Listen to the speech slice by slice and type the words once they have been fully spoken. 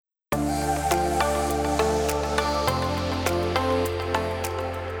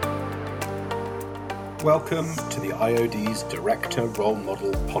Welcome to the IoD's Director Role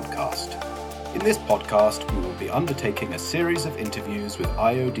Model podcast. In this podcast, we will be undertaking a series of interviews with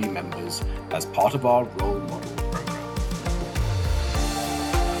IoD members as part of our Role Model program.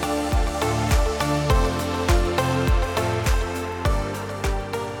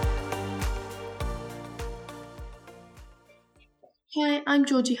 Hi, I'm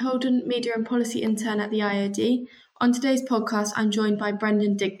Georgie Holden, Media and Policy Intern at the IoD. On today's podcast, I'm joined by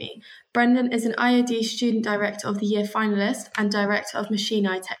Brendan Digney. Brendan is an IoD Student Director of the Year Finalist and Director of Machine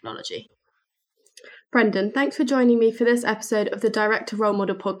Eye Technology. Brendan, thanks for joining me for this episode of the Director Role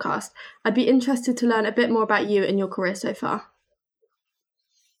Model podcast. I'd be interested to learn a bit more about you and your career so far.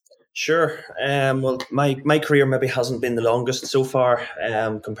 Sure. Well, my career maybe hasn't been the longest so far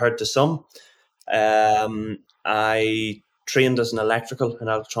compared to some. I trained as an electrical and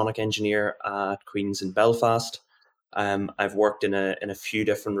electronic engineer at Queen's in Belfast. I've worked in a few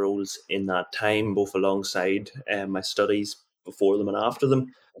different roles in that time, both alongside my studies before them and after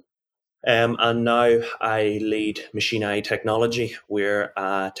them. And now I lead Machine Eye Technology. We're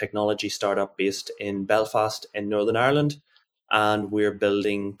a technology startup based in Belfast in Northern Ireland, and we're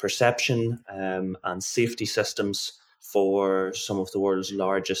building perception and safety systems for some of the world's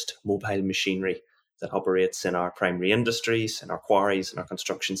largest mobile machinery that operates in our primary industries, in our quarries, and our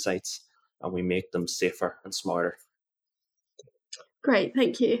construction sites, and we make them safer and smarter. Great,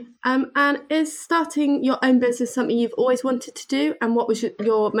 thank you. And is starting your own business something you've always wanted to do? And what was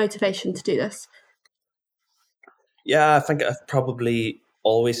your motivation to do this? Yeah, I think I've probably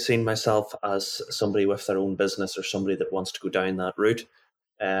always seen myself as somebody with their own business or somebody that wants to go down that route.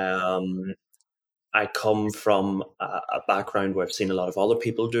 I come from a background where I've seen a lot of other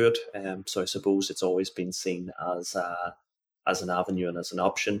people do it, so I suppose it's always been seen as an avenue and as an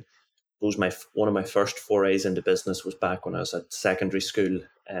option. I suppose one of my first forays into business was back when I was at secondary school,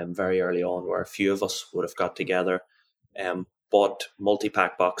 very early on, where a few of us would have got together, bought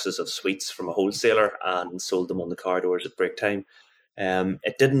multi-pack boxes of sweets from a wholesaler and sold them on the car doors at break time.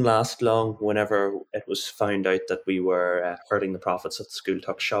 It didn't last long whenever it was found out that we were hurting the profits at the school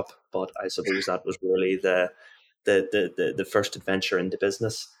tuck shop, but I suppose that was really the first adventure into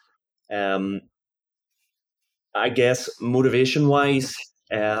business. I guess motivation-wise,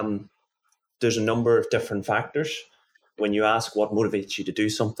 there's a number of different factors. When you ask what motivates you to do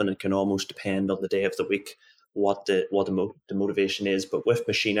something, it can almost depend on the day of the week what the motivation is. But with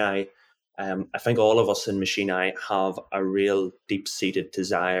Machine Eye, I think all of us in Machine Eye have a real deep-seated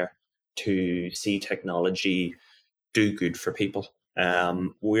desire to see technology do good for people.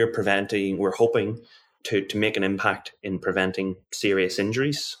 We're hoping to make an impact in preventing serious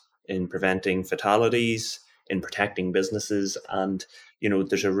injuries, in preventing fatalities, in protecting businesses, and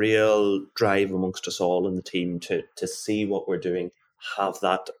there's a real drive amongst us all in the team to see what we're doing have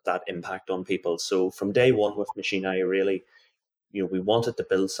that impact on people. So from day one with Machine Eye, really, we wanted to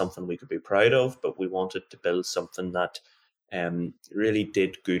build something we could be proud of, but we wanted to build something that really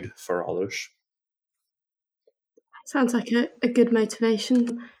did good for others. Sounds like a good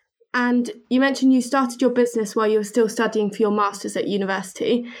motivation. And you mentioned you started your business while you were still studying for your master's at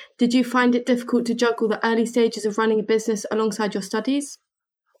university. Did you find it difficult to juggle the early stages of running a business alongside your studies?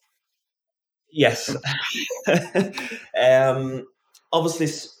 Yes. Obviously,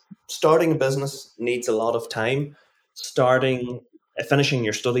 starting a business needs a lot of time. Finishing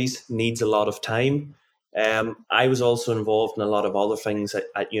your studies needs a lot of time. I was also involved in a lot of other things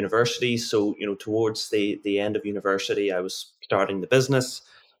at university. So, towards the end of university, I was starting the business.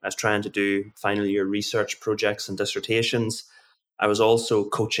 I was trying to do final year research projects and dissertations. I was also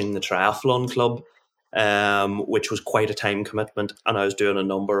coaching the triathlon club, which was quite a time commitment. And I was doing a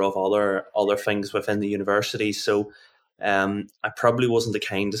number of other things within the university. So I probably wasn't the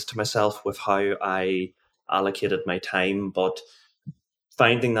kindest to myself with how I allocated my time, but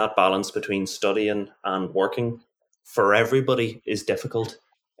finding that balance between studying and working for everybody is difficult.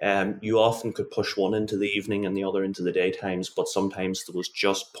 You often could push one into the evening and the other into the daytimes, but sometimes there was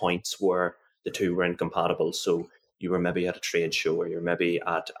just points where the two were incompatible. So you were maybe at a trade show or you're maybe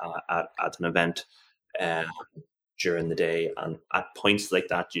at an event during the day. And at points like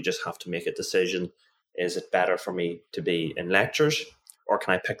that, you just have to make a decision. Is it better for me to be in lectures, or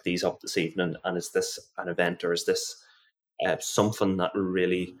can I pick these up this evening? And is this an event, or is this something that will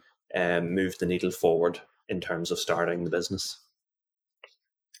really move the needle forward in terms of starting the business?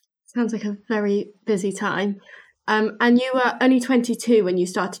 Sounds like a very busy time. And you were only 22 when you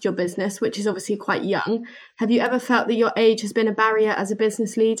started your business, which is obviously quite young. Have you ever felt that your age has been a barrier as a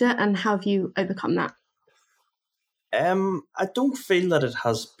business leader, and how have you overcome that? I don't feel that it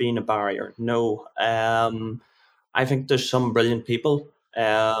has been a barrier. No. I think there's some brilliant people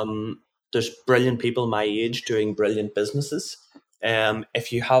there's brilliant people my age doing brilliant businesses.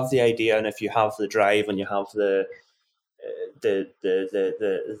 If you have the idea and if you have the drive and you have the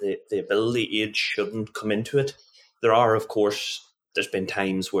ability, age shouldn't come into it. There are, of course, there's been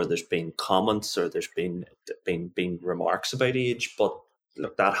times where there's been comments or there's been remarks about age, but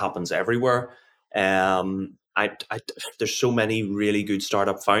look, that happens everywhere. There's so many really good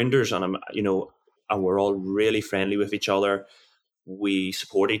startup founders, and and we're all really friendly with each other. We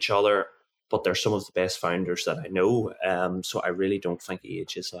support each other, but they're some of the best founders that I know. So I really don't think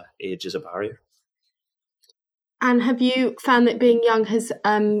age is a barrier. And have you found that being young has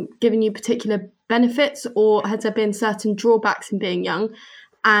given you particular benefits, or has there been certain drawbacks in being young?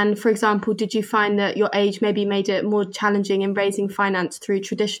 And for example, did you find that your age maybe made it more challenging in raising finance through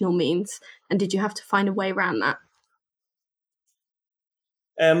traditional means? And did you have to find a way around that?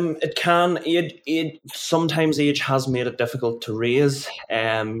 It can. Sometimes age has made it difficult to raise.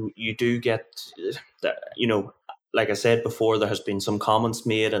 You do get, like I said before, there has been some comments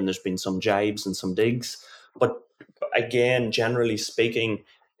made and there's been some jibes and some digs. But again, generally speaking,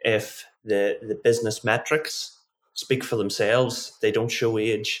 if the business metrics speak for themselves, they don't show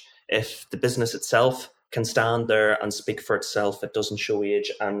age. If the business itself can stand there and speak for itself, it doesn't show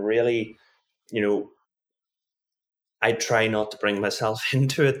age. And really, I try not to bring myself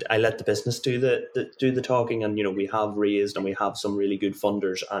into it. I let the business do the talking, and we have raised and we have some really good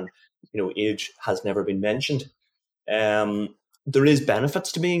funders, and age has never been mentioned. There is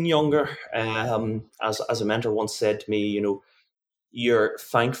benefits to being younger. As a mentor once said to me, you're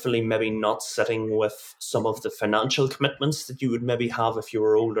thankfully maybe not sitting with some of the financial commitments that you would maybe have if you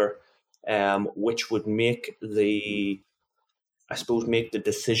were older, which would make the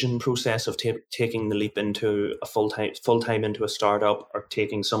decision process of taking the leap into a full-time into a startup, or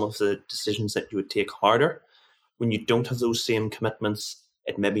taking some of the decisions that you would take, harder. When you don't have those same commitments,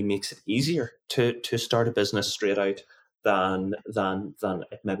 it maybe makes it easier to start a business straight out than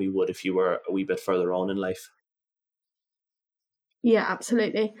it maybe would if you were a wee bit further on in life. Yeah,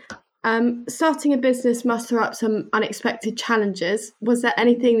 absolutely. Starting a business must throw up some unexpected challenges. Was there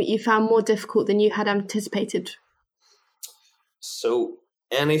anything that you found more difficult than you had anticipated? So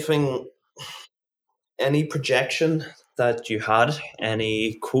any projection that you had,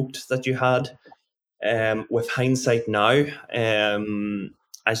 any quote that you had, with hindsight now,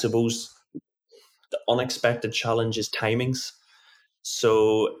 I suppose the unexpected challenge is timings.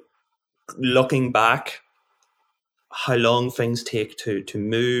 So looking back, how long things take to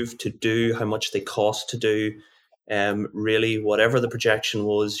move, to do, how much they cost to do, really whatever the projection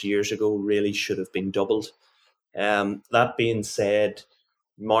was years ago really should have been doubled. That being said,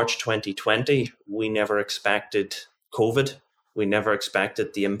 March 2020, we never expected COVID. We never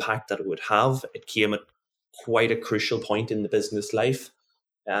expected the impact that it would have. It came at quite a crucial point in the business life,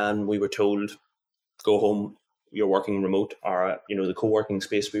 and we were told, go home, you're working remote. The co-working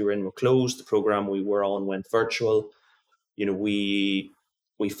space we were in were closed. The program we were on went virtual. We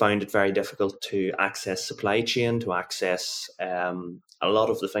found it very difficult to access supply chain, to access a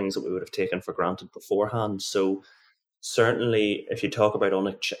lot of the things that we would have taken for granted beforehand. So certainly, if you talk about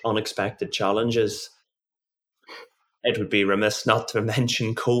unexpected challenges, it would be remiss not to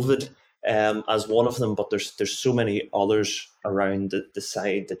mention COVID as one of them. But there's so many others around the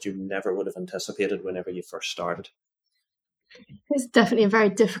side that you never would have anticipated whenever you first started. It's definitely a very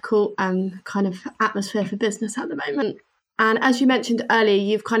difficult kind of atmosphere for business at the moment. And as you mentioned earlier,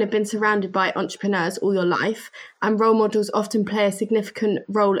 you've kind of been surrounded by entrepreneurs all your life, and role models often play a significant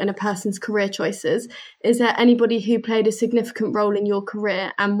role in a person's career choices. Is there anybody who played a significant role in your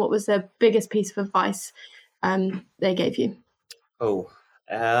career, and what was the biggest piece of advice they gave you? That's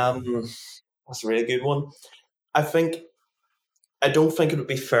a really good one. I don't think it would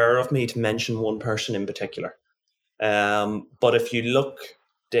be fair of me to mention one person in particular. But if you look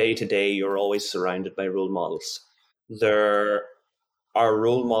day to day, you're always surrounded by role models. There are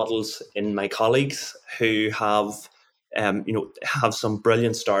role models in my colleagues who have some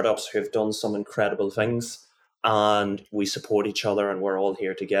brilliant startups who have done some incredible things, and we support each other, and we're all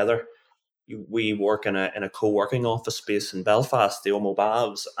here together. We work in a co-working office space in Belfast, the Omo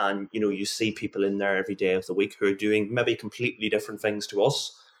Babs, and you see people in there every day of the week who are doing maybe completely different things to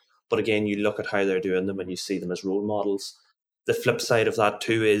us. But again, you look at how they're doing them and you see them as role models. The flip side of that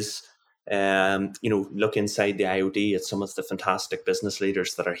too is, look inside the IoD at some of the fantastic business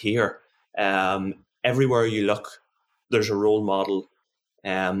leaders that are here. Everywhere you look, there's a role model.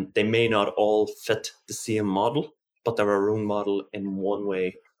 They may not all fit the same model, but they're a role model in one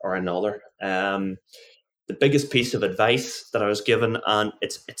way or another. The biggest piece of advice that I was given, and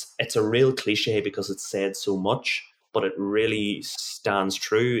it's a real cliche because it's said so much, but it really stands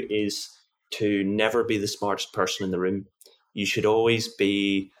true, is to never be the smartest person in the room. You should always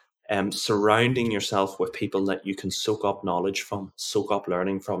be surrounding yourself with people that you can soak up knowledge from, soak up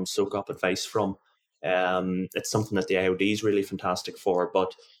learning from, soak up advice from. It's something that the IoD is really fantastic for,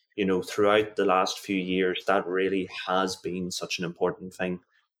 but throughout the last few years, that really has been such an important thing,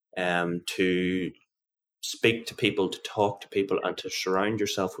 to speak to people, to talk to people, and to surround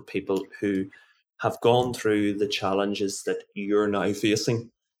yourself with people who have gone through the challenges that you're now facing,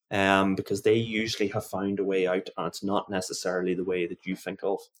 because they usually have found a way out, and it's not necessarily the way that you think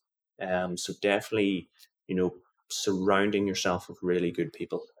of. So definitely, surrounding yourself with really good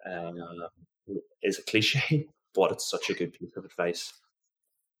people is a cliche, but it's such a good piece of advice.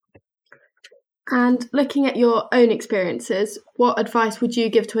 And looking at your own experiences, what advice would you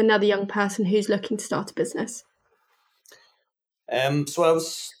give to another young person who's looking to start a business?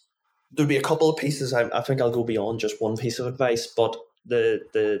 There'll be a couple of pieces. I think I'll go beyond just one piece of advice, but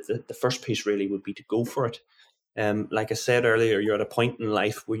the first piece really would be to go for it. Like I said earlier, you're at a point in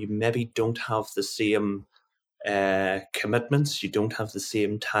life where you maybe don't have the same commitments, you don't have the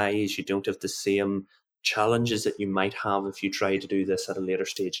same ties, you don't have the same challenges that you might have if you try to do this at a later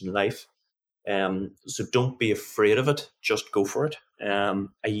stage in life. So don't be afraid of it, just go for it.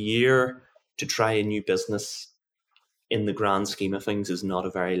 A year to try a new business in the grand scheme of things is not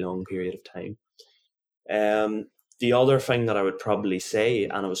a very long period of time. The other thing that I would probably say,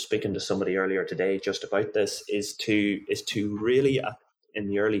 and I was speaking to somebody earlier today just about this, is to really, in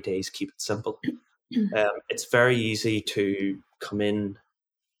the early days, keep it simple. It's very easy to come in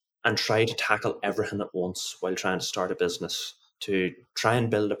and try to tackle everything at once while trying to start a business, to try and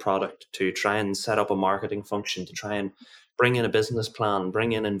build a product, to try and set up a marketing function, to try and bring in a business plan,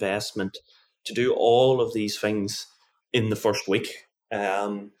 bring in investment, to do all of these things in the first week.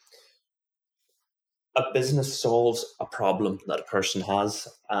 A business solves a problem that a person has,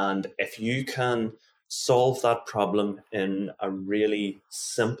 and if you can solve that problem in a really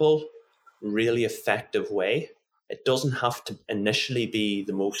simple, really effective way, it doesn't have to initially be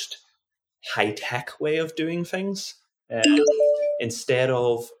the most high-tech way of doing things. Instead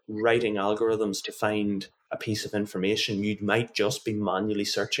of writing algorithms to find a piece of information, you might just be manually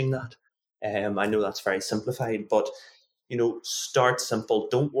searching that. I know that's very simplified, but start simple.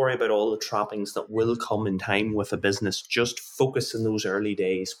 Don't worry about all the trappings that will come in time with a business. Just focus in those early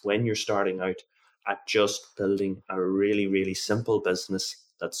days when you're starting out at just building a really, really simple business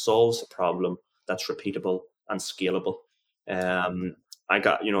that solves a problem that's repeatable and scalable. I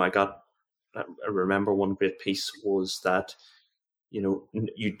remember one great piece was that,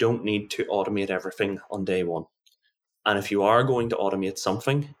 you don't need to automate everything on day one. And if you are going to automate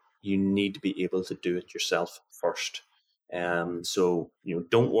something, you need to be able to do it yourself first. So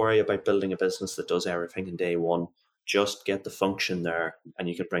don't worry about building a business that does everything in day one. Just get the function there, and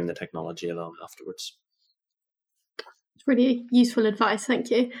you can bring the technology along afterwards. It's really useful advice, thank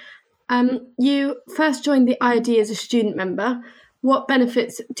you. You first joined the IoD as a student member. What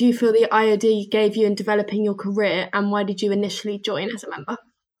benefits do you feel the IoD gave you in developing your career, and why did you initially join as a member?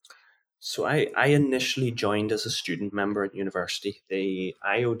 So I initially joined as a student member at university. The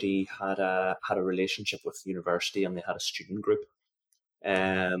IoD had a relationship with the university, and they had a student group.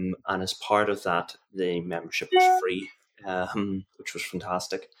 And as part of that, the membership was free, which was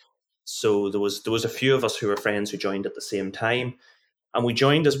fantastic. So there was a few of us who were friends who joined at the same time, and we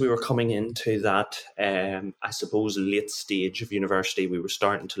joined as we were coming into that, I suppose, late stage of university. We were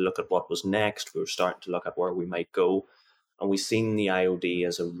starting to look at what was next. We were starting to look at where we might go. And we seen the IoD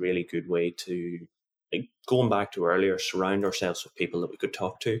as a really good way to, like, going back to earlier, surround ourselves with people that we could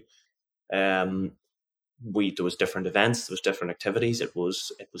talk to. There was different events, there was different activities. It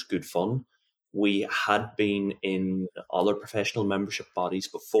was good fun. We had been in other professional membership bodies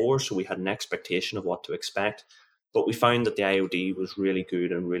before, so we had an expectation of what to expect. But we found that the IoD was really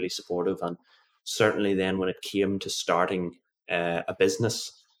good and really supportive. And certainly then when it came to starting a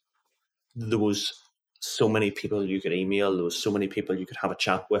business, there was so many people you could email, there was so many people you could have a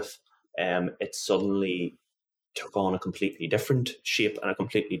chat with. It suddenly took on a completely different shape and a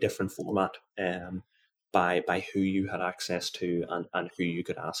completely different format by who you had access to and who you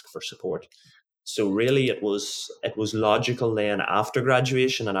could ask for support. So really it was logical then after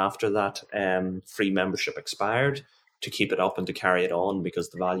graduation and after that free membership expired to keep it up and to carry it on, because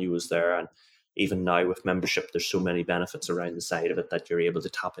the value was there. And even now with membership, there's so many benefits around the side of it that you're able to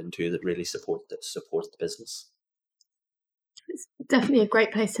tap into that really support the business. It's definitely a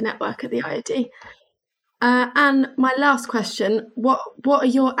great place to network at the IoD. And my last question, what are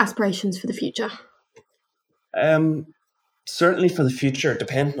your aspirations for the future? Certainly for the future,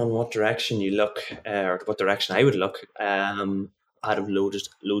 depending on what direction you look, or what direction I would look, out of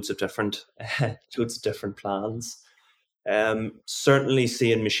loads of different plans. Certainly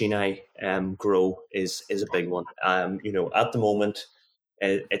seeing Machine Eye grow is a big one. At the moment,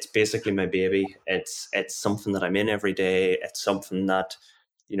 it's basically my baby. It's something that I'm in every day. It's something that,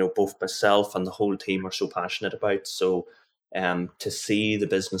 both myself and the whole team are so passionate about. So to see the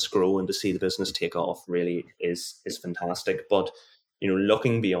business grow and to see the business take off really is fantastic. But,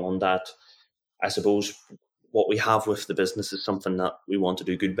 looking beyond that, I suppose what we have with the business is something that we want to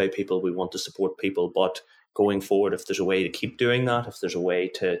do good by people. We want to support people, but going forward, if there's a way to keep doing that, if there's a way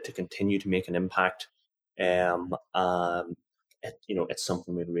to continue to make an impact, it's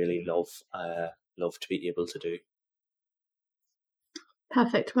something we'd really love to be able to do.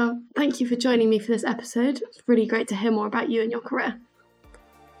 Perfect. Well, thank you for joining me for this episode. It's really great to hear more about you and your career.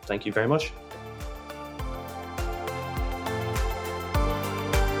 Thank you very much.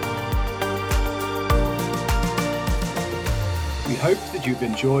 We hope that you've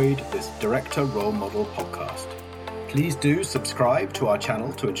enjoyed this Director Role Model podcast. Please do subscribe to our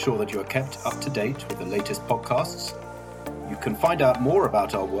channel to ensure that you are kept up to date with the latest podcasts. You can find out more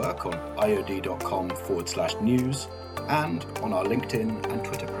about our work on iod.com/news and on our LinkedIn and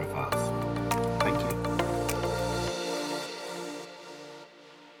Twitter profiles.